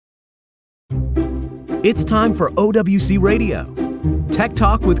It's time for OWC Radio. Tech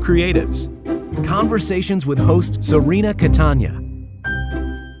Talk with Creatives. Conversations with host Serena Catania.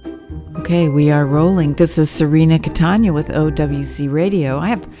 Okay, we are rolling. This is Serena Catania with OWC Radio. I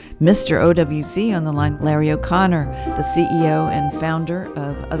have Mr. OWC on the line, Larry O'Connor, the CEO and founder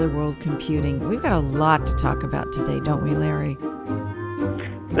of Otherworld Computing. We've got a lot to talk about today, don't we, Larry?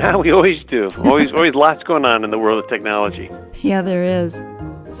 Yeah, we always do. Always lots going on in the world of technology. Yeah, there is.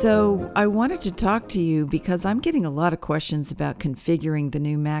 So I wanted to talk to you because I'm getting a lot of questions about configuring the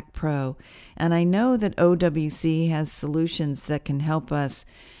new Mac Pro. And I know that OWC has solutions that can help us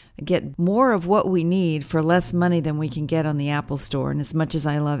get more of what we need for less money than we can get on the Apple Store. And as much as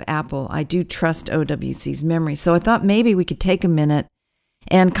I love Apple, I do trust OWC's memory. So I thought maybe we could take a minute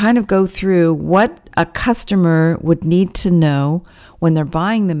and kind of go through what a customer would need to know when they're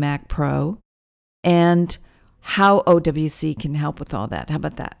buying the Mac Pro and how OWC can help with all that. How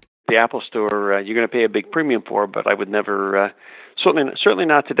about that? The Apple Store, you're going to pay a big premium for, but I would never, certainly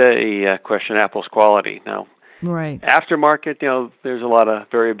not today, question Apple's quality. Now, right. Aftermarket, there's a lot of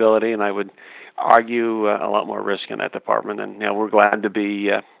variability, and I would argue a lot more risk in that department. And we're glad to be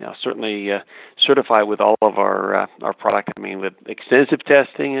certainly certified with all of our product. I mean, with extensive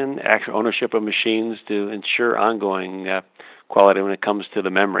testing and actual ownership of machines to ensure ongoing quality when it comes to the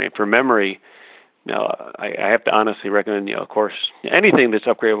memory. And for memory, I have to honestly recommend, of course, anything that's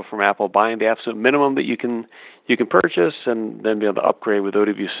upgradable from Apple, buying the absolute minimum that you can purchase, and then be able to upgrade with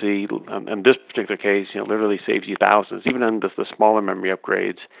OWC. In this particular case, literally saves you thousands, even on the smaller memory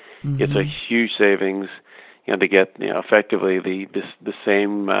upgrades. Mm-hmm. It's a huge savings, to get effectively the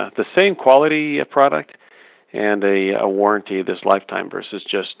same quality product and a warranty this lifetime versus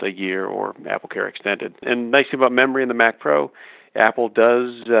just a year or AppleCare Extended. And nice thing about memory in the Mac Pro, Apple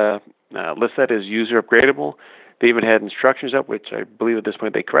does list that as user upgradable. They even had instructions up, which I believe at this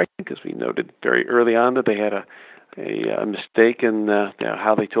point they corrected because we noted very early on that they had a mistake in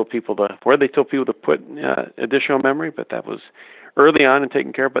how they told people where they told people to put additional memory, but that was early on and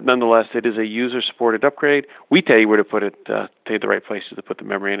taken care of. But nonetheless, it is a user-supported upgrade. We tell you where to put it, tell you the right places to put the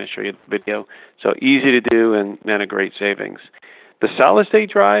memory in and show you the video. So easy to do and a great savings. The solid-state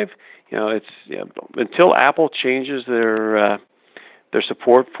drive, it's until Apple changes their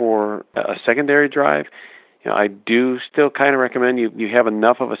support for a secondary drive, I do still kind of recommend you have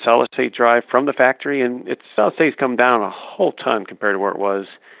enough of a solid-state drive from the factory, and its solid-state's come down a whole ton compared to where it was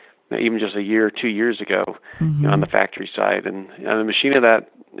even just a year or 2 years ago. Mm-hmm. On the factory side. And on a machine of that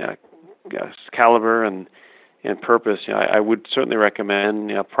caliber and purpose, I would certainly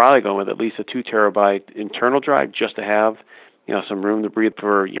recommend probably going with at least a 2 terabyte internal drive just to have some room to breathe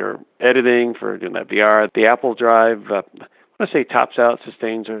for your editing, for doing that VR. The Apple drive, I say tops out,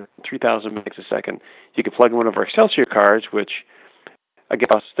 sustains 3,000 megs a second. You can plug in one of our Excelsior cards, which again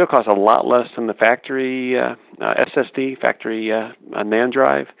still costs a lot less than the factory SSD, factory NAND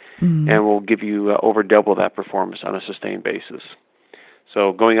drive, mm-hmm. and will give you over double that performance on a sustained basis.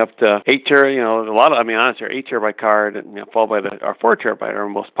 So going up to 8 terabyte, honestly, our 8 terabyte card, followed by our 4 terabyte, are our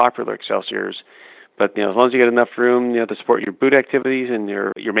most popular Excelsiors. But as long as you get enough room, to support your boot activities and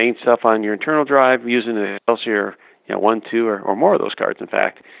your main stuff on your internal drive, using the Excelsior 1, 2, or more of those cards, in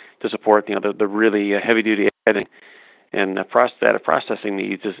fact, to support the really heavy-duty editing and data processing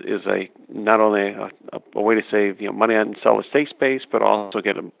needs is not only a way to save money on solid-state space, but also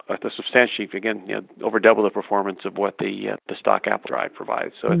get a substantially, again, over double the performance of what the stock Apple drive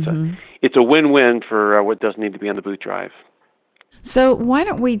provides. So mm-hmm. it's a win-win for what does need to be on the boot drive. So why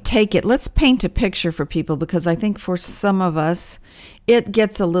don't we take it? Let's paint a picture for people, because I think for some of us, it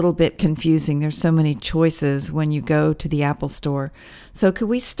gets a little bit confusing. There's so many choices when you go to the Apple Store. So could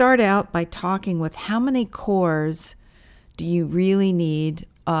we start out by talking with how many cores do you really need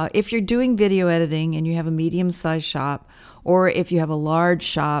if you're doing video editing and you have a medium-sized shop, or if you have a large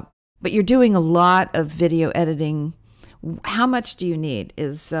shop, but you're doing a lot of video editing, how much do you need?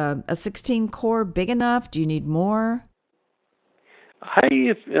 Is a 16-core big enough? Do you need more?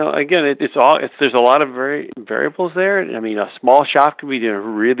 There's a lot of variables there. I mean, a small shop can be doing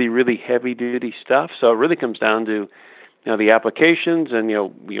really, really heavy duty stuff. So it really comes down to, the applications and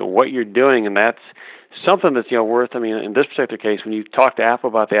what you're doing, and that's something that's worth. I mean, in this particular case, when you talk to Apple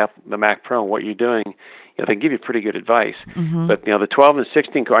about the Mac Pro and what you're doing, they give you pretty good advice. Mm-hmm. But the 12 and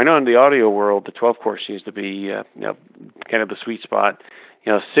 16 core, I know in the audio world, the 12 core seems to be kind of the sweet spot.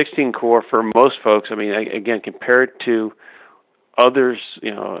 16 core for most folks. I mean, again, compared to others,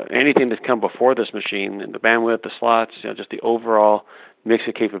 anything that's come before this machine, and the bandwidth, the slots, just the overall mix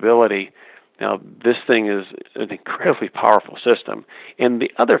of capability. Now, this thing is an incredibly powerful system. And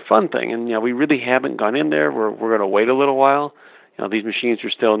the other fun thing, and we really haven't gone in there, we're going to wait a little while, these machines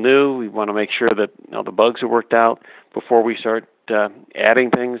are still new. We want to make sure that the bugs are worked out before we start adding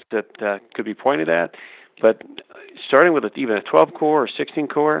things that could be pointed at. But starting with even a 12-core or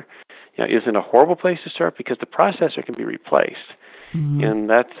 16-core isn't a horrible place to start because the processor can be replaced. Mm-hmm. And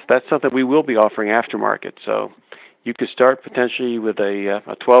that's something we will be offering aftermarket. So you could start potentially with a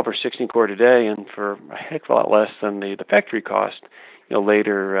 12 or 16-core today, and for a heck of a lot less than the factory cost,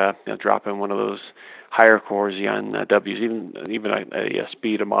 later drop in one of those higher cores, Xeon Ws, even a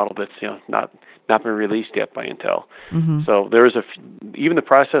speed, a model that's not been released yet by Intel. Mm-hmm. So even the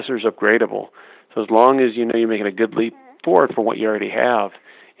processor is upgradable. So as long as you're making a good leap forward from what you already have,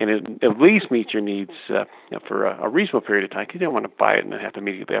 and it at least meets your needs for a reasonable period of time, because you don't want to buy it and then have to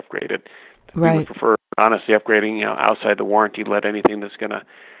immediately upgrade it. Right. We would prefer, honestly, upgrading outside the warranty. Let anything that's going to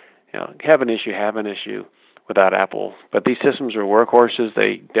have an issue without Apple. But these systems are workhorses.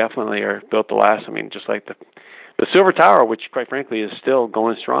 They definitely are built to last. I mean, just like the Silver Tower, which quite frankly is still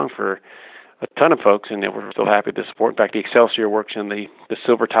going strong for a ton of folks, and we're still happy to support. In fact, the Excelsior works in the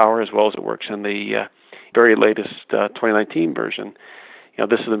Silver Tower as well as it works in the very latest 2019 version.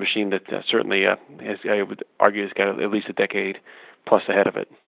 This is a machine that certainly, I would argue, has got at least a decade plus ahead of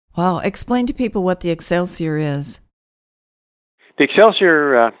it. Wow. Explain to people what the Excelsior is. The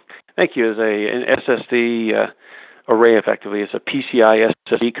Excelsior, thank you, is an SSD array, effectively. It's a PCI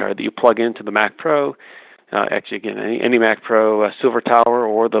SSD card that you plug into the Mac Pro. Actually, again, any Mac Pro, Silver Tower,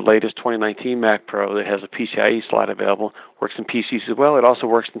 or the latest 2019 Mac Pro that has a PCIe slot available, works in PCs as well. It also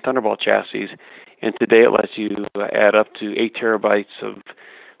works in Thunderbolt chassis. And today it lets you add up to 8 terabytes of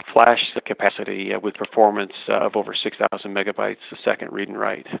flash capacity with performance of over 6,000 megabytes a second read and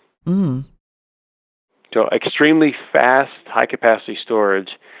write. Mm. So extremely fast, high-capacity storage,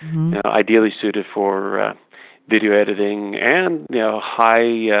 ideally suited for video editing and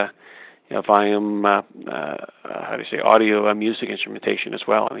high volume, audio, music instrumentation as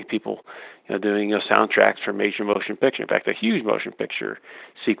well. I mean, people doing soundtracks for major motion picture. In fact, a huge motion picture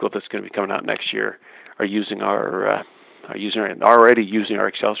sequel that's going to be coming out next year are already using our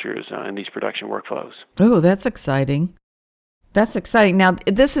Excelsiors in these production workflows. Oh, that's exciting. That's exciting. Now,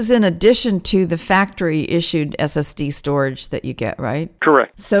 this is in addition to the factory-issued SSD storage that you get, right?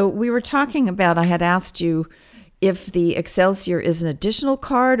 Correct. So we were talking about, I had asked you if the Excelsior is an additional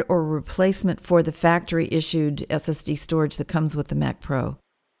card or a replacement for the factory-issued SSD storage that comes with the Mac Pro.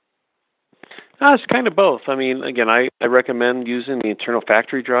 It's kind of both. I mean, again, I recommend using the internal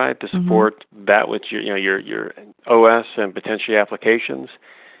factory drive to support that with your OS and potentially applications.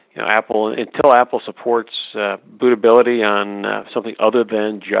 Until Apple supports bootability on something other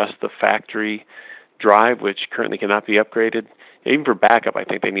than just the factory drive, which currently cannot be upgraded. Even for backup, I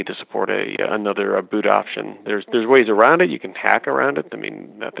think they need to support another boot option. There's ways around it. You can hack around it. I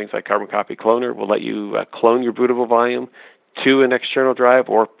mean, things like Carbon Copy Cloner will let you clone your bootable volume to an external drive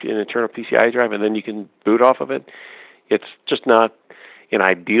or an internal PCI drive, and then you can boot off of it. It's just not an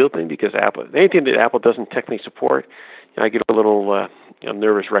ideal thing because anything that Apple doesn't technically support, I get a little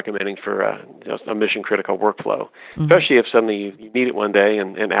nervous recommending for a mission-critical workflow, especially if suddenly you need it one day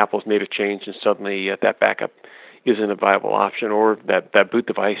and Apple's made a change and suddenly that backup isn't a viable option, or that boot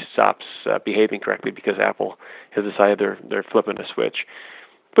device stops behaving correctly because Apple has decided they're flipping a switch.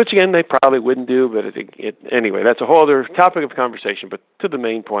 Which, again, they probably wouldn't do, but anyway, that's a whole other topic of conversation. But to the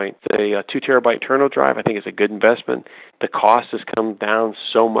main point, a 2 terabyte internal drive, I think, is a good investment. The cost has come down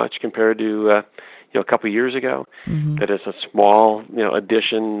so much compared to a couple of years ago that it's a small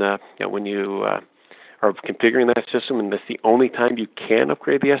addition when you are configuring that system, and that's the only time you can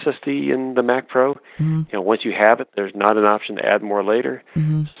upgrade the SSD in the Mac Pro. Once you have it, there's not an option to add more later.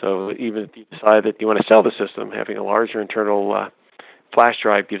 So even if you decide that you want to sell the system, having a larger internal flash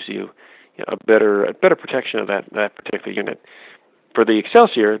drive gives you a better protection of that particular unit. For the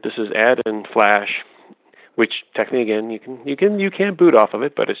Excelsior, this is add-in flash, which technically again you can boot off of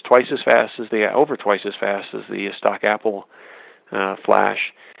it, but it's twice as fast as over twice as fast as the stock Apple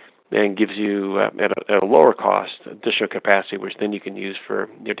flash, and gives you at a lower cost additional capacity, which then you can use for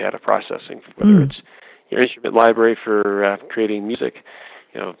your data processing, whether it's your instrument library for creating music,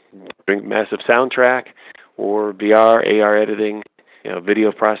 doing massive soundtrack, or VR, AR editing.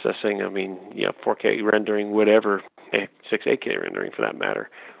 Video processing, 4K rendering, whatever, 8K rendering for that matter,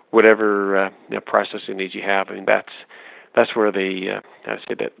 whatever processing needs you have. I mean, that's where I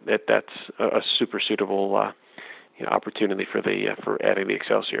say that's a super suitable opportunity for adding the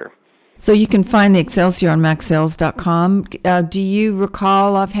Excelsior. So you can find the Excelsior on MacSales.com. Do you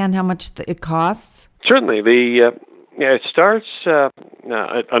recall offhand how much it costs? Certainly. It starts at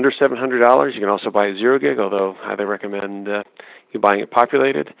under $700. You can also buy a 0 gig, although I highly recommend you buying it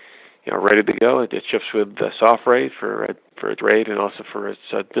populated. ready to go. It ships with soft raid for its raid and also for its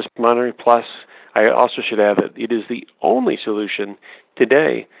disk monitoring. Plus, I also should add that it is the only solution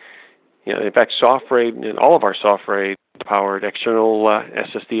today. In fact, soft raid and all of our soft raid powered external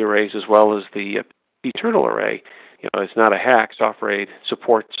SSD arrays as well as the internal array. It's not a hack. Soft raid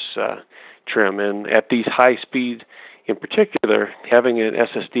supports trim, and at these high speeds, in particular, having an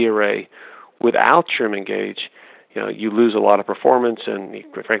SSD array without trim engaged, you lose a lot of performance, and you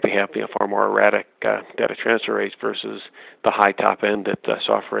frankly have far more erratic data transfer rates versus the high top end that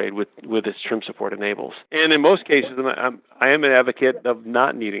soft RAID with its trim support enables. And in most cases, I am an advocate of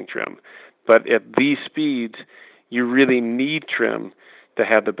not needing trim, but at these speeds, you really need trim to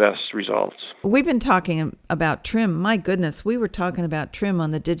have the best results. We've been talking about trim. My goodness, we were talking about trim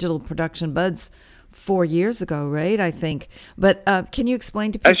on the Digital Production Buds 4 years ago, right? I think. But can you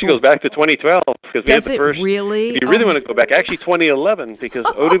explain to people? Actually, it goes back to 2012 because we had the first. Really? If you really want to go back, actually 2011, because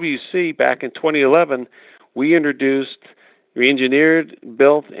OWC back in 2011, we engineered,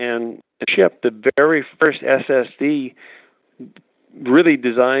 built, and shipped the very first SSD really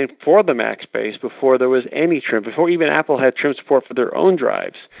designed for the Mac space before there was any trim, before even Apple had trim support for their own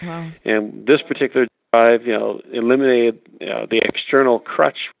drives. Wow. And this particular drive, eliminated the external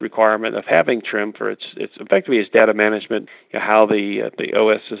crutch requirement of having trim for its effectively its data management, how the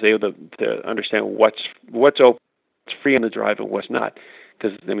OS is able to understand what's open, what's free on the drive, and what's not.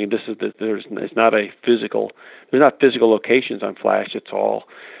 Because there's not physical locations on flash. It's all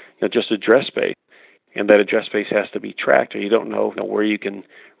just address space, and that address space has to be tracked, or you don't know where you can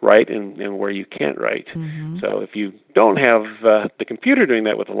write and where you can't write. Mm-hmm. So if you don't have the computer doing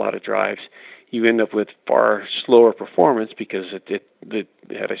that with a lot of drives, you end up with far slower performance because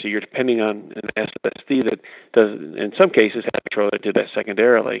you're depending on an SSD that does, in some cases, have a controller that did that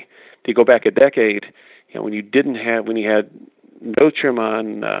secondarily. To go back a decade, when you had no trim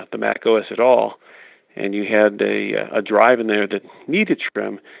on the Mac OS at all, and you had a drive in there that needed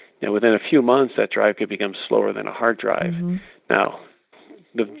trim, within a few months that drive could become slower than a hard drive. Mm-hmm. Now,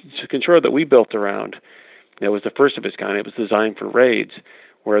 the controller that we built around, was the first of its kind. It was designed for RAIDs,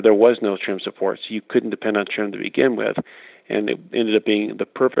 where there was no trim support, so you couldn't depend on trim to begin with. And it ended up being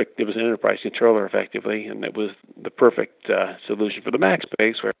it was an enterprise controller effectively, and it was the perfect solution for the Mac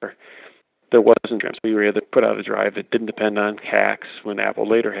space where there wasn't trim. So we were able to put out a drive that didn't depend on hacks. When Apple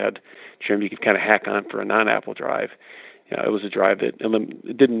later had trim, you could kind of hack on for a non-Apple drive. It was a drive that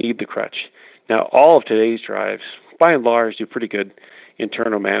didn't need the crutch. Now, all of today's drives, by and large, do pretty good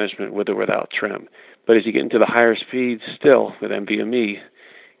internal management with or without trim. But as you get into the higher speeds, still with NVMe,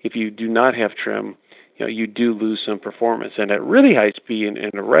 if you do not have trim, you do lose some performance. And at really high speed in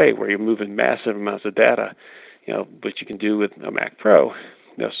an array where you're moving massive amounts of data, which you can do with a Mac Pro,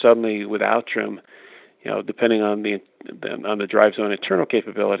 suddenly without trim, depending on the drive's own internal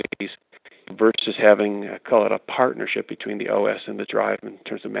capabilities, versus having, call it a partnership between the OS and the drive in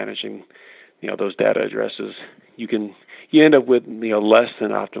terms of managing, those data addresses, you end up with, less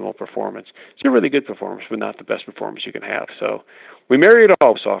than optimal performance. It's a really good performance, but not the best performance you can have. So we marry it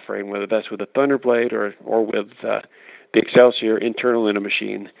all with soft RAID, whether that's with the Thunderblade or with the Excelsior internal in a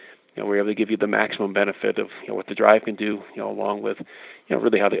machine. We're able to give you the maximum benefit of what the drive can do, along with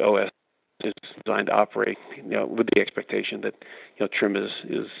really how the OS is designed to operate, with the expectation that trim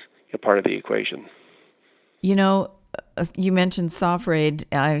is a part of the equation. You mentioned soft RAID.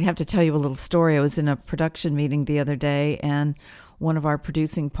 I have to tell you a little story. I was in a production meeting the other day, and one of our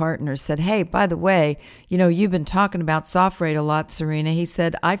producing partners said, "Hey, by the way, you've been talking about soft RAID a lot, Serena." He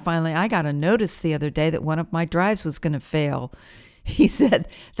said, I got a notice the other day that one of my drives was going to fail. He said,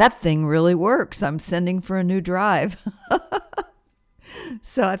 "That thing really works. I'm sending for a new drive."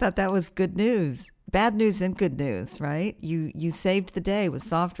 So I thought that was good news. Bad news and good news, right? You saved the day with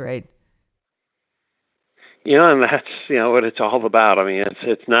soft RAID. And that's, what it's all about. I mean,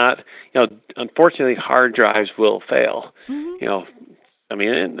 it's not, unfortunately, hard drives will fail.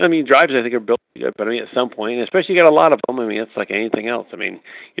 Mm-hmm. Drives I think are built good, but at some point, especially you got a lot of them, it's like anything else.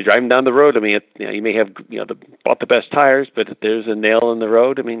 You're driving down the road. You may have, bought the best tires, but if there's a nail in the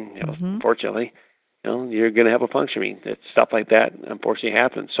road, mm-hmm. Unfortunately, you're going to have a puncture. It's stuff like that, unfortunately,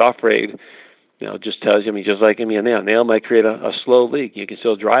 happens. Soft RAID, just tells you, just like a nail might create a slow leak. You can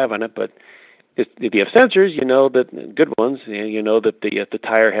still drive on it, but if you have sensors, that good ones, that the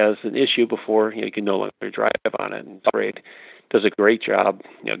tire has an issue before you can no longer drive on it. And RAID does a great job,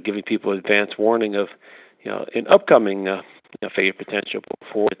 giving people advance warning of, an upcoming failure potential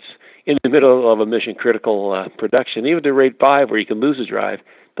before it's in the middle of a mission critical production. Even to RAID 5, where you can lose a drive,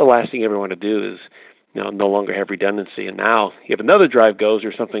 the last thing you ever want to do is no longer have redundancy. And now if another drive goes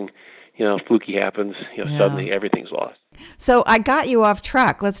or something, fluky happens, Yeah. suddenly everything's lost. So I got you off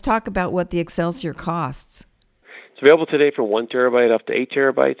track. Let's talk about what the Excelsior costs. It's available today from 1 terabyte up to 8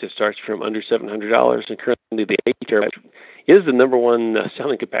 terabytes. It starts from under $700, and currently the 8 terabyte is the number one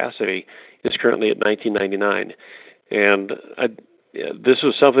selling capacity. It's currently at $19.99, and this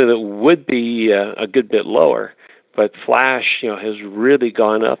was something that would be a good bit lower, but Flash, has really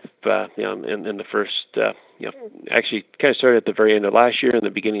gone up, in the first, actually kind of started at the very end of last year and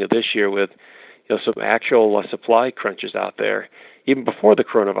the beginning of this year with, some actual supply crunches out there, even before the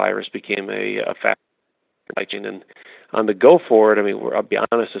coronavirus became a factor. And on the go forward, I'll be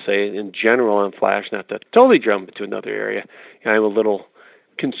honest to say, in general on Flash, not to totally jump into another area, I'm a little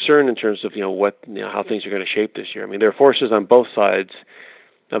concerned in terms of how things are going to shape this year. There are forces on both sides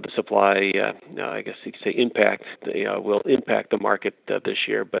of the supply. I guess you could say impact will impact the market this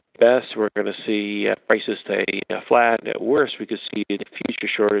year. But at best, we're going to see prices stay flat. At worst, we could see future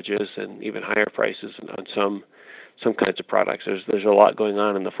shortages and even higher prices on some kinds of products. There's a lot going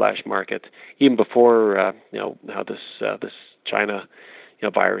on in the Flash market, even before how this China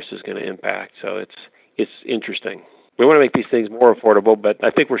virus is going to impact. So it's interesting. We want to make these things more affordable, but I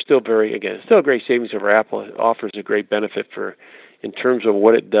think we're still still a great savings over Apple. It offers a great benefit in terms of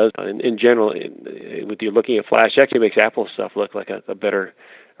what it does. In general, with you looking at Flash, it actually makes Apple stuff look like a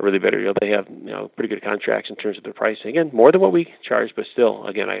really better deal. They have pretty good contracts in terms of their pricing. Again, more than what we charge, but still,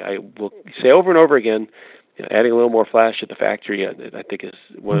 again, I will say over and over again, adding a little more Flash at the factory, I think is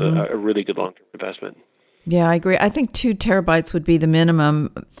a really good long-term investment. Yeah, I agree. I think 2 terabytes would be the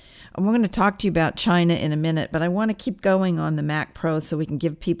minimum. I'm going to talk to you about China in a minute, but I want to keep going on the Mac Pro so we can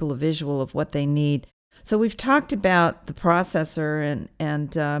give people a visual of what they need. So we've talked about the processor,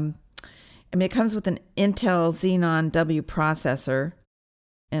 and it comes with an Intel Xenon W processor,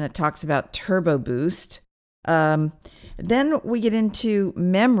 and it talks about Turbo Boost. Then we get into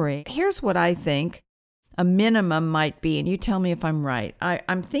memory. Here's what I think a minimum might be, and you tell me if I'm right.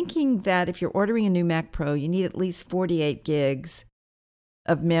 I'm thinking that if you're ordering a new Mac Pro, you need at least 48 gigs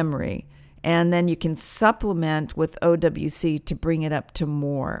of memory, and then you can supplement with OWC to bring it up to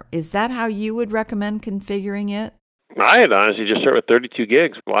more. Is that how you would recommend configuring it? I'd honestly just start with 32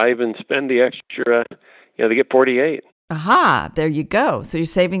 gigs. Why even spend the extra, to get 48? Aha, there you go. So you're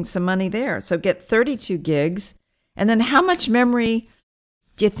saving some money there. So get 32 gigs, and then how much memory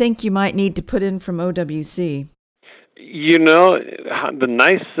do you think you might need to put in from OWC? The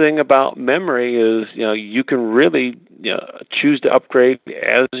nice thing about memory is, you can really choose to upgrade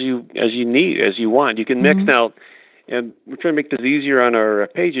as you need, as you want. You can mix now, and we're trying to make this easier on our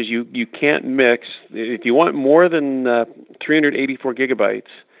pages. You can't mix. If you want more than 384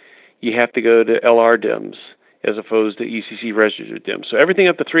 gigabytes, you have to go to LR DIMMs as opposed to ECC registered DIMMs. So everything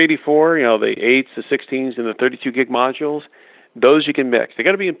up to 384, the 8s, the 16s, and the 32 gig modules, those you can mix. They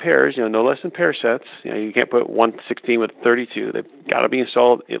got to be in pairs, no less than pair sets. You can't put 116 with 32. They've got to be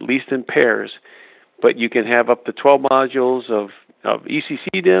installed at least in pairs. But you can have up to 12 modules of ECC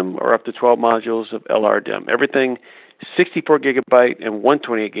DIMM or up to 12 modules of LR DIMM. Everything 64 gigabyte and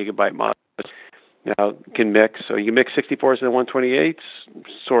 128 gigabyte modules can mix. So you can mix 64s and 128s,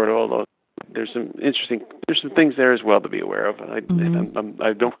 sort of. Although there's some things there as well to be aware of. I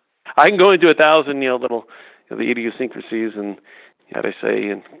can go into 1,000 little the idiosyncrasies and they say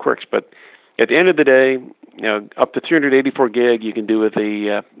and quirks, but at the end of the day, up to 384 gig you can do with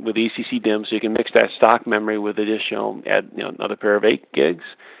the ECC DIMM, so you can mix that stock memory with additional, add another pair of 8 gigs,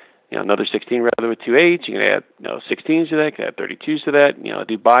 another 16 rather with 2 8s. You can add 16s to that, you can add 32s to that. If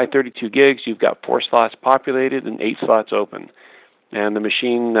you buy 32 gigs, you've got 4 slots populated and 8 slots open, and the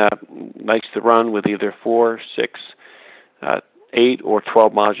machine likes to run with either 4, 6, 8, or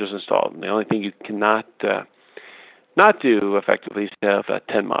 12 modules installed. And the only thing you cannot not do effectively is have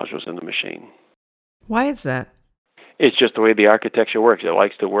 10 modules in the machine. Why is that? It's just the way the architecture works. It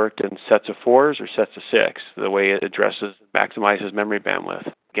likes to work in sets of 4s or sets of 6, the way it maximizes memory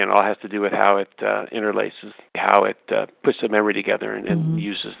bandwidth. Again, it all has to do with how it interlaces, how it puts the memory together and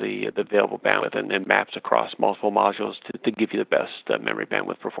uses the available bandwidth and maps across multiple modules to give you the best memory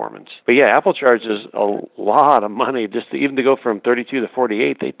bandwidth performance. But yeah, Apple charges a lot of money even to go from 32 to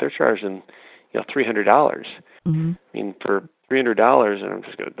 48. They're charging $300. For $300, and I'm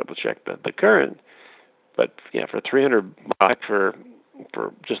just going to double check the current. But for $300,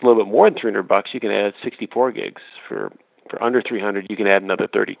 for just a little bit more than $300, you can add 64 gigs. For under $300, you can add another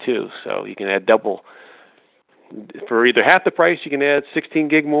 32. So you can add double. For either half the price, you can add 16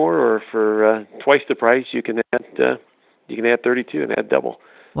 gig more, or for twice the price, you can add 32 and add double.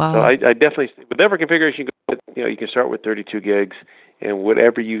 Wow. So I definitely, whatever configuration you go with, you can start with 32 gigs, and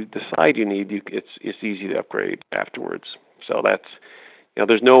whatever you decide you need, it's easy to upgrade afterwards. So that's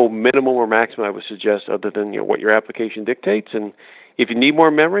there's no minimum or maximum I would suggest other than what your application dictates. And if you need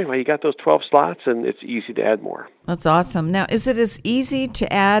more memory, well, you got those 12 slots, and it's easy to add more. That's awesome. Now, is it as easy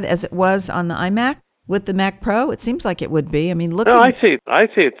to add as it was on the iMac with the Mac Pro? It seems like it would be. I mean, looking. No, I'd say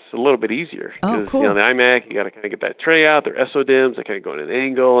it's a little bit easier. Oh, cool. The iMac, you got to kind of get that tray out. They're SODIMMs. They kind of go at an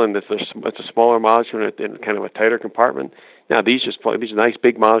angle, and it's a smaller module in kind of a tighter compartment. Now, these are nice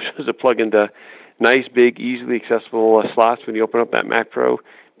big modules that plug into nice, big, easily accessible slots when you open up that Mac Pro.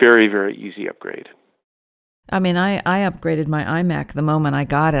 Very, very easy upgrade. I mean, I upgraded my iMac the moment I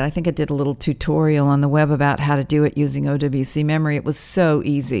got it. I think I did a little tutorial on the web about how to do it using OWC memory. It was so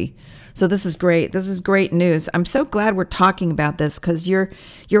easy. So this is great. This is great news. I'm so glad we're talking about this because you're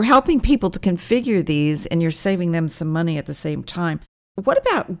helping people to configure these and you're saving them some money at the same time. What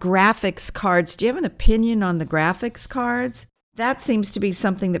about graphics cards? Do you have an opinion on the graphics cards? That seems to be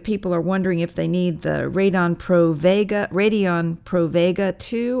something that people are wondering if they need the Radeon Pro Vega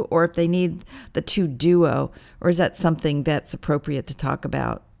 2 or if they need the 2 Duo, or is that something that's appropriate to talk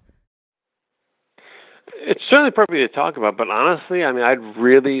about? It's certainly appropriate to talk about, but honestly, I mean,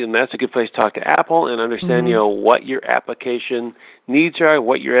 and that's a good place to talk to Apple and understand, what your application needs are,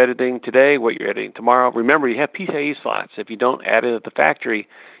 what you're editing today, what you're editing tomorrow. Remember, you have PCIe slots. If you don't add it at the factory,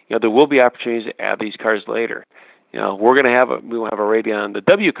 there will be opportunities to add these cards later. We will have a Radeon. The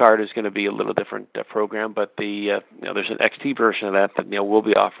W card is going to be a little different program, but there's an XT version of that we'll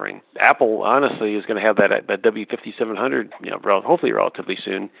be offering. Apple, honestly, is going to have that W5700, hopefully relatively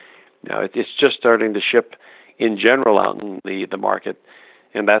soon. It's just starting to ship in general out in the market,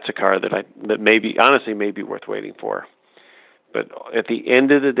 and that's a card that may be worth waiting for. But at the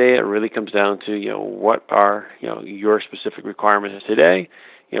end of the day, it really comes down to what are your specific requirements today.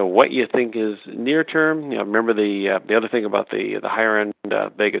 What you think is near term. Remember the other thing about the higher end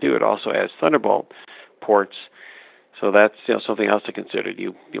Vega 2, it also adds Thunderbolt ports. So that's something else to consider.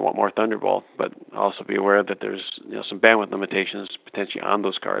 You want more Thunderbolt, but also be aware that there's some bandwidth limitations potentially on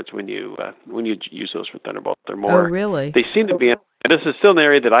those cards when you use those for Thunderbolt. They're more. Oh, really? They seem to be. And this is still an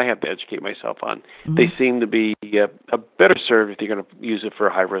area that I have to educate myself on. Mm-hmm. They seem to be a better served if you're going to use it for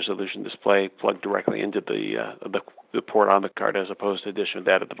a high resolution display plugged directly into the port on the card as opposed to additional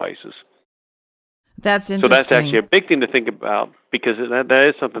data devices. That's interesting. So that's actually a big thing to think about because that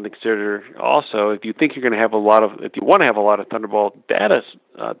is something to consider. Also, if you think you're going to have if you want to have a lot of Thunderbolt data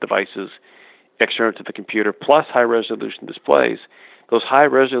devices external to the computer plus high resolution displays, those high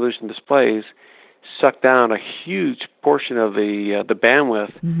resolution displays suck down a huge portion of the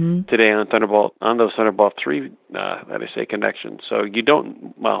bandwidth today on those Thunderbolt 3 connections. So you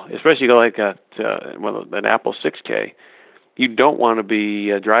don't, especially like an Apple 6K, you don't want to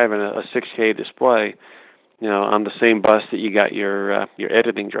be driving a 6K display, on the same bus that you got your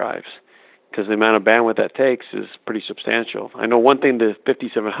editing drives, because the amount of bandwidth that takes is pretty substantial. I know one thing the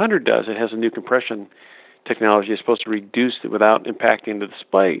 5700 does. It has a new compression technology. It's supposed to reduce it without impacting the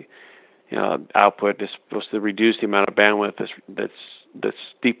display. Output is supposed to reduce the amount of bandwidth that's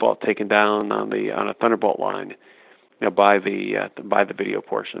default taken down on a Thunderbolt line, by the video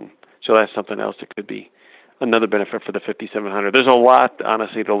portion. So that's something else that could be another benefit for the 5700. There's a lot,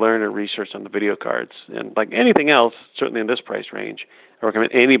 honestly, to learn and research on the video cards, and like anything else, certainly in this price range, I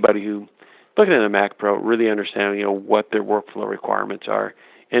recommend anybody who looking at a Mac Pro really understand what their workflow requirements are,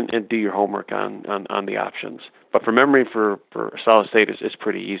 and do your homework on the options. But for memory, for solid state, it's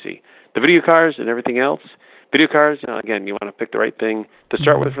pretty easy. The video cards and everything else, again, you want to pick the right thing to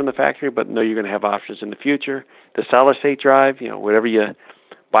start with from the factory, but know you're going to have options in the future. The solid state drive, whatever you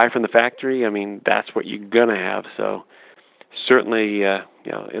buy from the factory, I mean, that's what you're going to have. So certainly,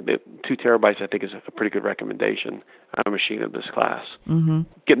 2 terabytes, I think, is a pretty good recommendation on a machine of this class. Mm-hmm.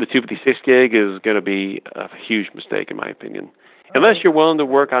 Getting the 256 gig is going to be a huge mistake, in my opinion. Unless you're willing to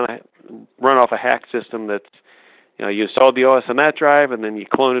run off a hack system that's, you install the OS on that drive and then you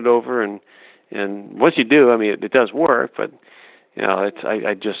clone it over, and once you do, I mean, it does work, but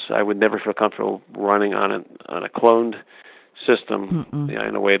I would never feel comfortable running on a cloned system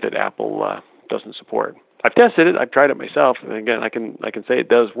in a way that Apple doesn't support. I've tested it, I've tried it myself, and again, I can say it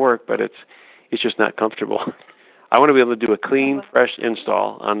does work, but it's just not comfortable. I want to be able to do a clean, fresh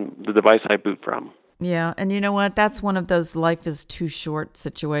install on the device I boot from. Yeah, and you know what? That's one of those life is too short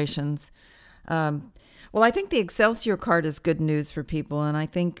situations. Well, I think the Excelsior card is good news for people, and I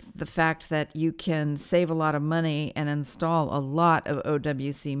think the fact that you can save a lot of money and install a lot of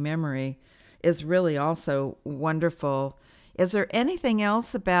OWC memory is really also wonderful. Is there anything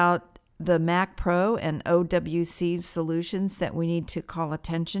else about the Mac Pro and OWC's solutions that we need to call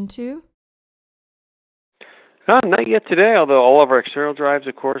attention to? Not yet today. Although all of our external drives,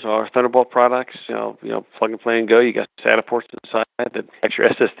 of course, all our Thunderbolt products, plug and play and go. You got SATA ports inside that extra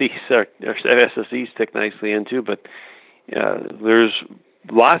SSDs stick nicely into. But there's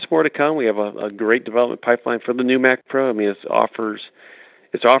lots more to come. We have a great development pipeline for the new Mac Pro. I mean, it's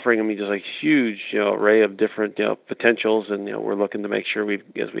offering, I mean, just a huge, array of different, potentials, and we're looking to make sure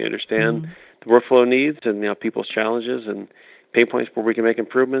as we understand the workflow needs and people's challenges and pain points where we can make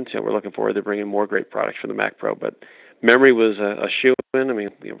improvements. We're looking forward to bringing more great products for the Mac Pro. But memory was a shoe-in. I mean,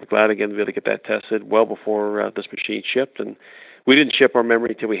 we're glad again to be able to get that tested well before this machine shipped, and we didn't ship our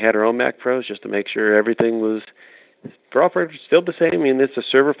memory until we had our own Mac Pros, just to make sure everything was, for operators, still the same. I mean, it's a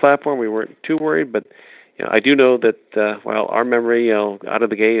server platform. We weren't too worried, but I do know that while our memory, out of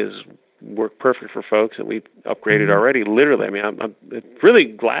the gate is worked perfect for folks, and we've upgraded already. Literally, I mean, I'm really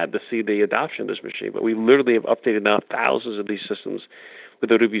glad to see the adoption of this machine. But we literally have updated now thousands of these systems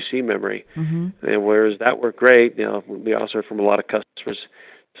with OWC memory, and whereas that worked great, we also heard from a lot of customers.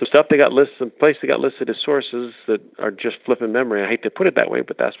 So stuff they got listed, some places they got listed as sources that are just flipping memory. I hate to put it that way,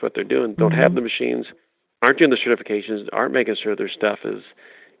 but that's what they're doing. Don't have the machines, aren't doing the certifications, aren't making sure their stuff is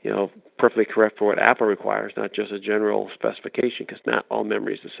perfectly correct for what Apple requires, not just a general specification, because not all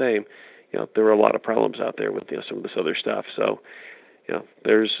memory is the same. There are a lot of problems out there with some of this other stuff. So,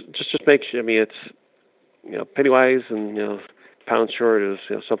 there's just make sure. I mean, it's penny wise and pound short is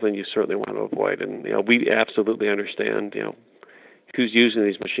something you certainly want to avoid. And we absolutely understand who's using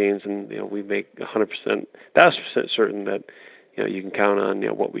these machines, and we make 100%, 1,000% certain that you can count on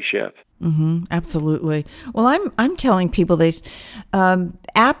what we ship. Absolutely. Well, I'm telling people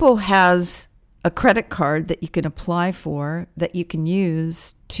Apple has a credit card that you can apply for that you can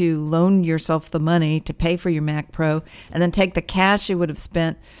use to loan yourself the money to pay for your Mac Pro, and then take the cash you would have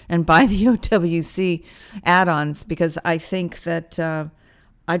spent and buy the OWC add-ons, because I think that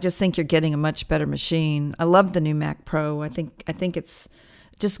I just think you're getting a much better machine. I love the new Mac Pro. I think it's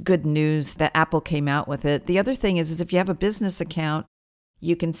just good news that Apple came out with it. The other thing is if you have a business account,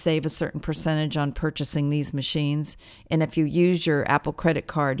 you can save a certain percentage on purchasing these machines. And if you use your Apple credit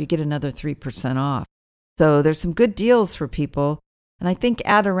card, you get another 3% off. So there's some good deals for people. And I think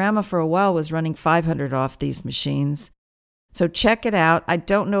Adorama for a while was running $500 off these machines. So check it out. I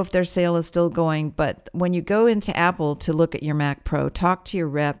don't know if their sale is still going, but when you go into Apple to look at your Mac Pro, talk to your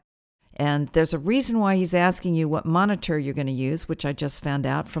rep. And there's a reason why he's asking you what monitor you're going to use, which I just found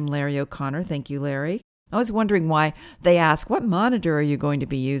out from Larry O'Connor. Thank you, Larry. I was wondering why they ask, what monitor are you going to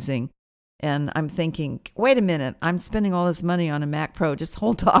be using? And I'm thinking, wait a minute, I'm spending all this money on a Mac Pro. Just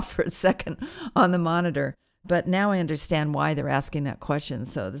hold off for a second on the monitor. But now I understand why they're asking that question.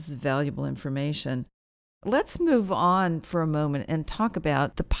 So this is valuable information. Let's move on for a moment and talk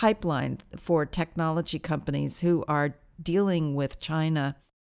about the pipeline for technology companies who are dealing with China.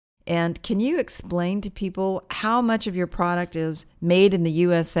 And can you explain to people how much of your product is made in the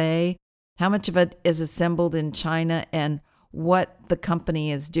USA? How much of it is assembled in China, and what the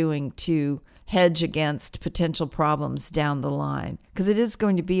company is doing to hedge against potential problems down the line? Because it is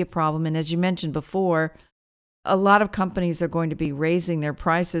going to be a problem. And as you mentioned before, a lot of companies are going to be raising their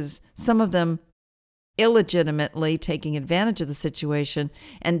prices, some of them illegitimately taking advantage of the situation,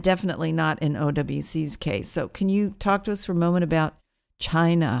 and definitely not in OWC's case. So can you talk to us for a moment about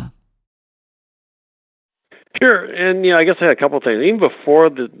China? Sure, and I guess I had a couple of things. Even before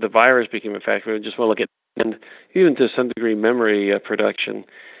the virus became a factor, I just want to look at, and even to some degree, memory production.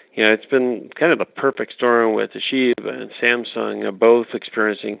 It's been kind of the perfect storm with Toshiba and Samsung, both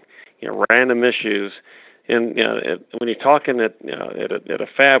experiencing random issues. And when you're talking at a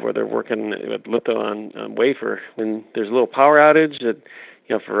fab where they're working with litho on wafer, when there's a little power outage, that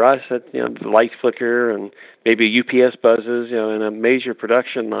for us, that the lights flicker and maybe a UPS buzzes, in a major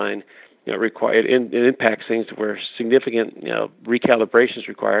production line. It impacts things where significant, recalibration is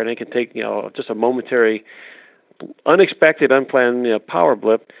required, and it can take, just a momentary, unexpected, unplanned, power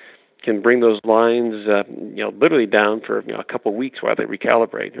blip can bring those lines, literally down for a couple of weeks while they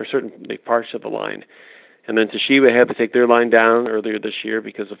recalibrate. There are certain parts of the line, and then Toshiba had to take their line down earlier this year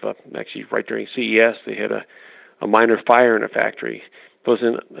because of actually right during CES they had a minor fire in a factory. It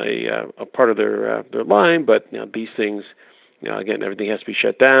wasn't a part of their line, but these things. Again, everything has to be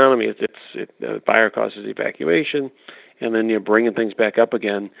shut down. I mean, the fire causes evacuation, and then bringing things back up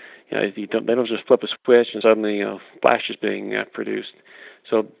again. They don't just flip a switch and suddenly flash is being produced.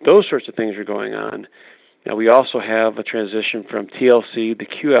 So those sorts of things are going on. Now we also have a transition from TLC to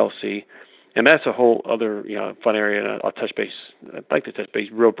QLC, and that's a whole other fun area. And I'd like to touch base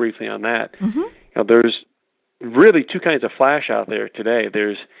real briefly on that. There's really two kinds of flash out there today.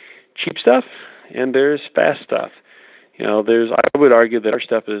 There's cheap stuff and there's fast stuff. I would argue that our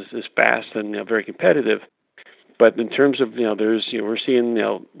stuff is fast and very competitive, But in terms of, we're seeing,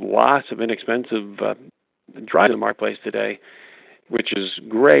 lots of inexpensive drives in the marketplace today, which is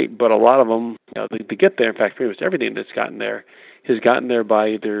great. But a lot of them, to get there, in fact, pretty much everything that's gotten there has gotten there by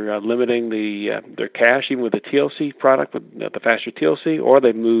either limiting their cache, even with the TLC product, with the faster TLC, or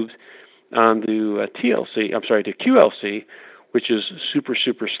they've moved on to QLC, which is super,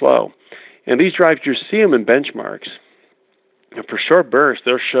 super slow. And these drives, you see them in benchmarks. For short bursts,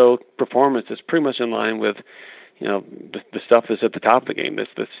 they'll show performance that's pretty much in line with, the stuff that's at the top of the game. That's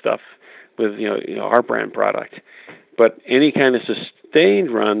the stuff with, our brand product. But any kind of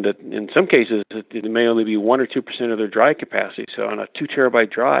sustained run that, in some cases, it may only be 1 or 2% of their drive capacity. So on a 2 terabyte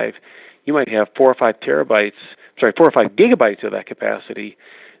drive, you might have 4 or 5 gigabytes of that capacity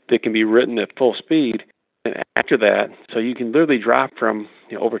that can be written at full speed. And after that, so you can literally drop from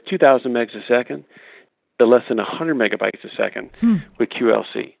over 2,000 megs a second to less than 100 megabytes a second with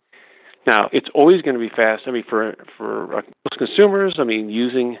QLC. Now, it's always going to be fast. I mean, for most consumers,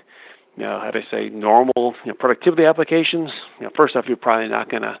 using, normal productivity applications, first off, you're probably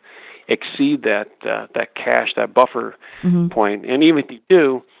not going to exceed that cache, that buffer point. And even if you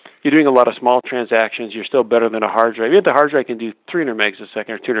do, you're doing a lot of small transactions. You're still better than a hard drive. Even the hard drive can do 300 megs a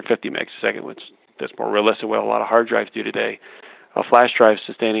second or 250 megs a second, which that's more realistic what a lot of hard drives do today. A flash drive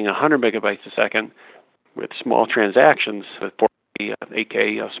sustaining 100 megabytes a second with small transactions, with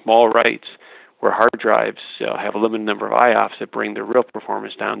 8K small writes, where hard drives have a limited number of IOPS that bring the real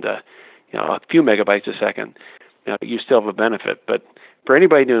performance down to a few megabytes a second. You still have a benefit. But for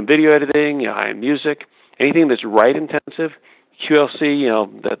anybody doing video editing, high-end music, anything that's write intensive,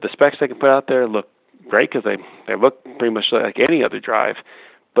 QLC, the specs they can put out there look great because they look pretty much like any other drive.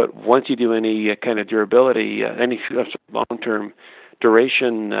 But once you do any kind of durability, any long-term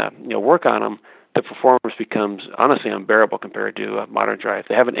duration work on them, the performance becomes honestly unbearable compared to a modern drive.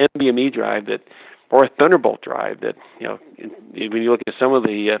 They have an NVMe drive or a Thunderbolt drive that, when you look at some of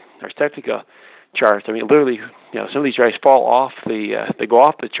the Ars Technica charts, literally, some of these drives fall off they go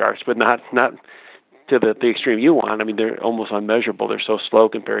off the charts, but not to the extreme you want. They're almost unmeasurable. They're so slow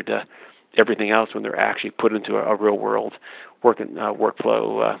compared to everything else when they're actually put into a real world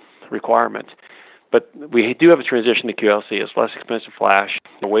workflow requirement. But we do have a transition to QLC. It's less expensive flash,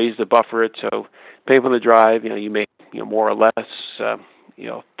 the ways to buffer it. So depending on the drive, you make more or less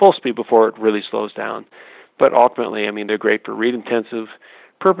full speed before it really slows down. But ultimately, they're great for read-intensive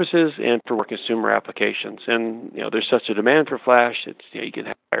purposes and for more consumer applications. And there's such a demand for flash. It's you can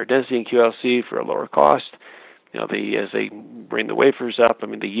have higher density in QLC for a lower cost. As they bring the wafers up,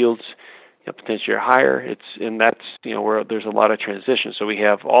 the yields potentially are higher. That's where there's a lot of transition. So we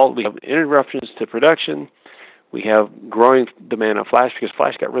have interruptions to production. We have growing demand on flash because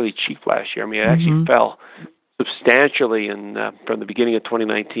flash got really cheap last year. It actually fell substantially from the beginning of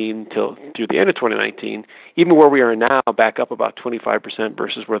 2019 through the end of 2019, even where we are now, back up about 25%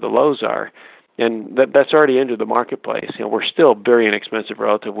 versus where the lows are. And that's already entered the marketplace. We're still very inexpensive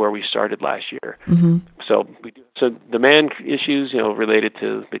relative to where we started last year. So demand issues, related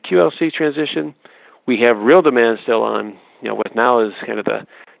to the QLC transition. We have real demand still on, what now is kind of the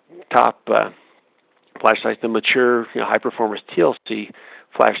top flash types, the mature, high performance TLC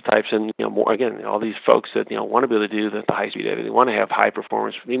flash types, and more again, all these folks that want to be able to do the high speed editing. They want to have high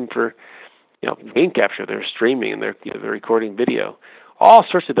performance, even for game capture. They're streaming and they're recording video. All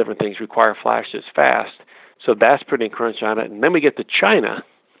sorts of different things require flash that's fast. So that's putting crunch on it. And then we get to China,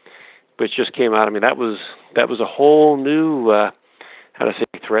 which just came out. That was a whole new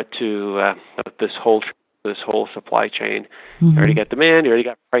threat to this whole supply chain. You already got demand. You already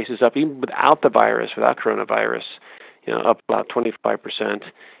got prices up, even without the virus, without coronavirus. Up about 25%.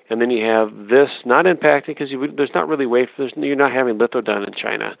 And then you have this not impacting because there's not really wafers. You're not having litho done in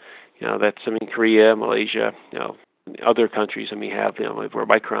China. That's Korea, Malaysia, other countries. You have where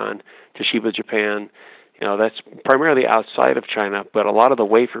Micron, Toshiba, Japan. That's primarily outside of China, but a lot of the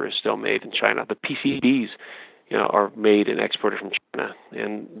wafer is still made in China. The PCBs, are made and exported from China.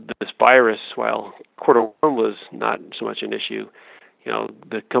 And this virus, while quarter one was not so much an issue,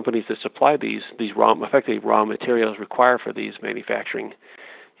 the companies that supply these effectively raw materials required for these manufacturing,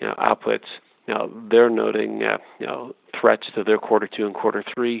 outputs, they're noting, threats to their quarter two and quarter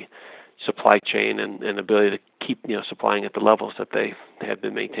three supply chain and ability to keep, supplying at the levels that they have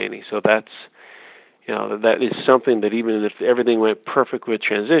been maintaining. So that's, that is something that even if everything went perfect with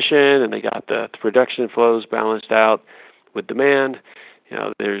transition and they got the production flows balanced out with demand,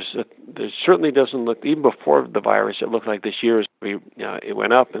 there certainly doesn't look, even before the virus, it looked like this year it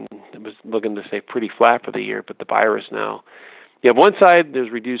went up and it was looking to stay pretty flat for the year. But the virus now, you have one side, there's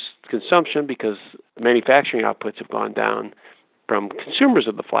reduced consumption because manufacturing outputs have gone down from consumers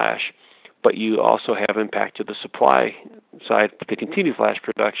of the flash. but you also have impact to the supply side with the continued flash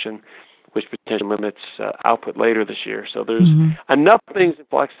production, which potentially limits output later this year. So there's enough things in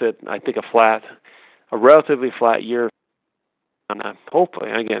flux that I think a relatively flat year,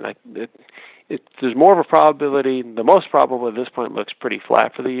 hopefully, again, there's more of a probability. The most probable at this point looks pretty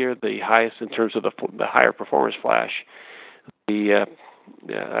flat for the year. The highest in terms of the higher performance flash.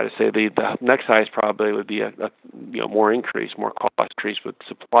 I'd say the next highest probability would be a more cost increase with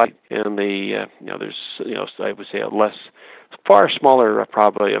supply, and there's I would say a far smaller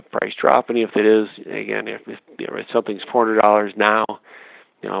probability of price drop. And if it is, again, if something's $400 now,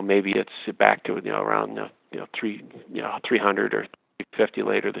 maybe it's back to around 300 or 350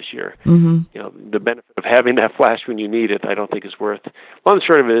 later this year. The benefit of having that flash when you need it, I don't think is worth. Long and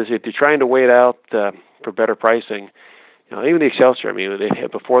short of it is, if you're trying to wait out for better pricing, even the Excelsior, I mean, they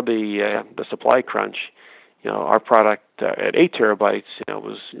had before the supply crunch, our product at 8 terabytes,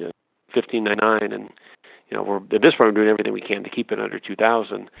 was $1,599, and we're at this point we're doing everything we can to keep it under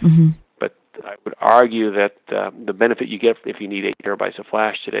 2,000. But I would argue that the benefit you get if you need 8 terabytes of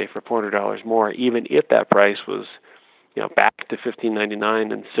flash today for $400 more, even if that price was back to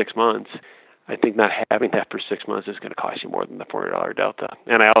 $1,599 in 6 months, I think not having that for 6 months is going to cost you more than the $400 delta.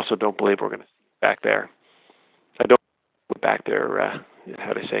 And I also don't believe we're going to see back there. I don't go back there,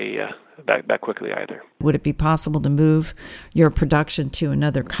 that quickly either. Would it be possible to move your production to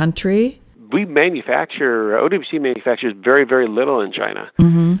another country? OWC manufactures very, very little in China. I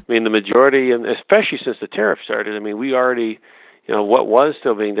mean, the majority, and especially since the tariff started, I mean, we already, what was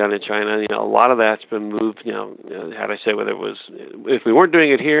still being done in China, a lot of that's been moved, whether it was, if we weren't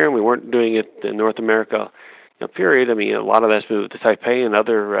doing it here and we weren't doing it in North America, period, I mean, a lot of that's moved to Taipei and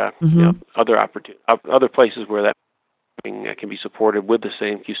other places where that can be supported with the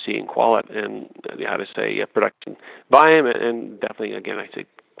same QC and quality and production volume and definitely, again, I say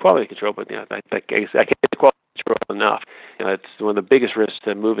quality control, but I can't quality control enough. It's one of the biggest risks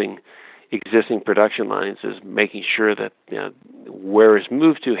to moving existing production lines is making sure that where it's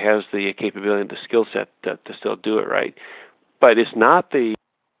moved to has the capability and the skill set to still do it right. But it's not the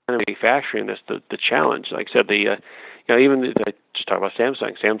manufacturing that's the challenge. Like I said, even I just talk about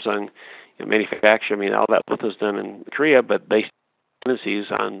Samsung. Samsung manufacture. I mean, all that was done in Korea, but they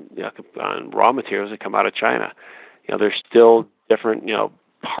dependencies on raw materials that come out of China. There's still different parts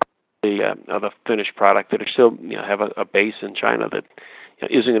of the finished product that are still have a base in China that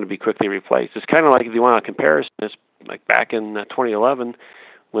isn't going to be quickly replaced. It's kind of like, if you want a comparison, it's like back in 2011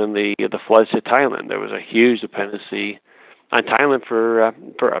 when the floods hit Thailand. There was a huge dependency on Thailand for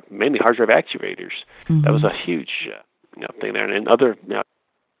mainly hard drive actuators. That was a huge thing there, and other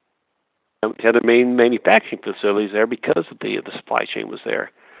other main manufacturing facilities there because of the supply chain was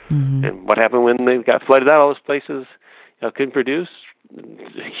there. And what happened when they got flooded out? All those places couldn't produce.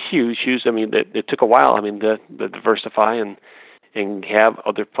 Huge. I mean, it took a while. I mean, to diversify and have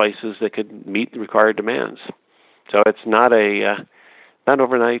other places that could meet the required demands. So it's not not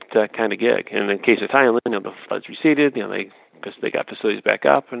overnight kind of gig. And in the case of Thailand, the floods receded. They got facilities back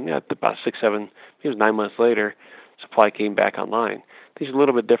up, and about 6, 7, it was 9 months later, supply came back online. Things are a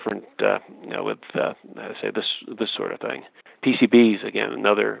little bit different with this sort of thing. PCBs, again,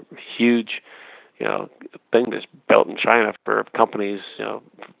 another huge thing that's built in China for companies,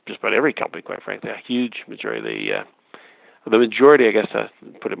 just about every company, quite frankly. A huge majority of the majority, I guess, to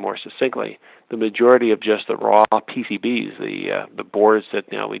put it more succinctly, the majority of just the raw PCBs, the boards that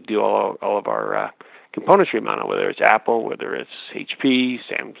we do all of our componentry on, whether it's Apple, whether it's HP,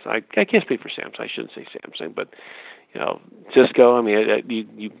 Samsung. I can't speak for Samsung. I shouldn't say Samsung, but Cisco. I mean,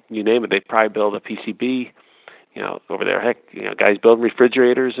 you name it, they probably build a PCB. Over there, heck, guys build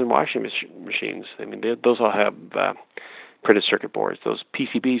refrigerators and washing machines. I mean, those all have printed circuit boards. Those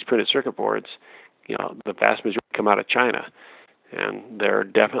PCBs, printed circuit boards, the vast majority come out of China, and there are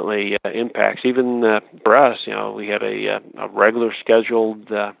definitely impacts. Even for us, we had a regular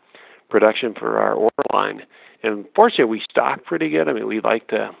scheduled production for our order line, and fortunately, we stock pretty good. I mean, we like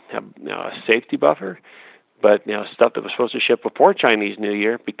to have a safety buffer, but stuff that was supposed to ship before Chinese New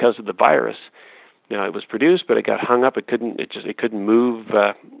Year because of the virus. It was produced, but it got hung up. It couldn't move,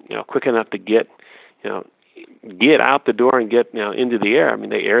 quick enough to get out the door and get into the air. I mean,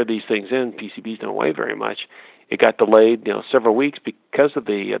 they air these things in. PCBs don't weigh very much. It got delayed, several weeks because of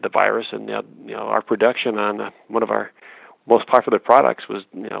the virus, and our production on one of our most popular products was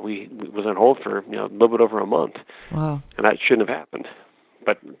was on hold for a little bit over a month. Wow! And that shouldn't have happened,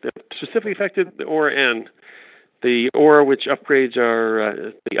 but it specifically affected the Aura N. The Aura, which upgrades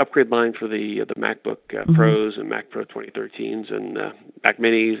the upgrade line for the MacBook Pros and Mac Pro 2013s and Mac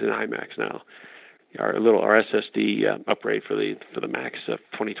Minis and iMacs now. our SSD upgrade for the Macs of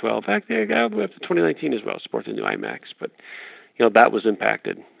 2012. In fact, they got up to 2019 as well, support the new iMacs. But that was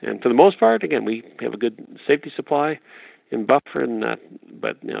impacted. And for the most part, again, we have a good safety supply in buffer,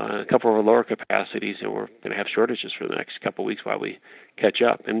 but a couple of our lower capacities, we're going to have shortages for the next couple of weeks while we catch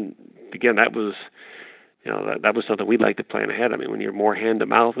up. And again, that was that was something we'd like to plan ahead. I mean, when you're more hand to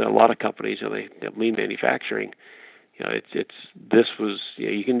mouth, a lot of companies, they have lean manufacturing. This was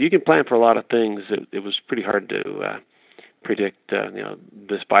you can plan for a lot of things. It was pretty hard to predict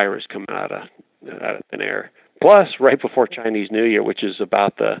this virus coming out of thin air. Plus, right before Chinese New Year, which is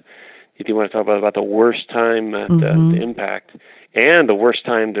if you want to talk about the worst time to impact and the worst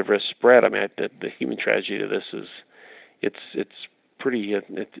time to risk spread. I mean, the human tragedy of this is it's pretty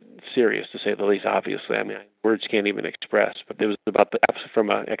serious, to say the least. Obviously, I mean, words can't even express. But it was about from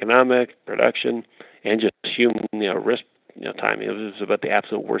economic, production, and just human risk timing. It was about the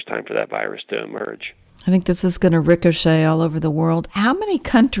absolute worst time for that virus to emerge. I think this is going to ricochet all over the world. How many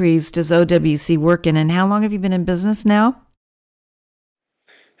countries does OWC work in, and how long have you been in business now?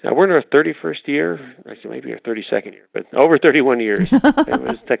 Now, we're in our 31st year, actually maybe our 32nd year, but over 31 years.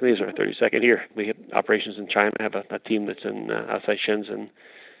 Technically, it's our 32nd year. We have operations in China. I have a team that's outside Shenzhen,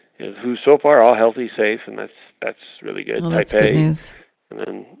 who's so far all healthy, safe, and that's really good. Well, that's good news. And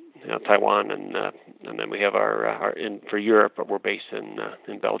then Taiwan, and then we have our for Europe, but we're based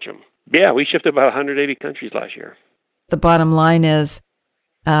in Belgium. Yeah, we shifted about 180 countries last year. The bottom line is,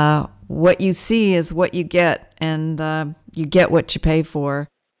 what you see is what you get, and you get what you pay for.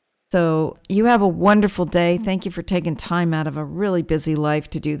 So you have a wonderful day. Thank you for taking time out of a really busy life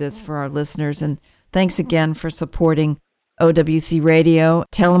to do this for our listeners. And thanks again for supporting OWC Radio.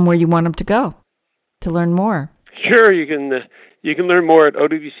 Tell them where you want them to go to learn more. Sure. You can learn more at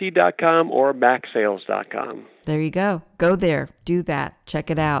OWC.com or MacSales.com. There you go. Go there. Do that. Check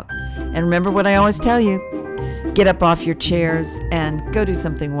it out. And remember what I always tell you. Get up off your chairs and go do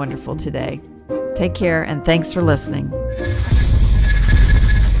something wonderful today. Take care, and thanks for listening.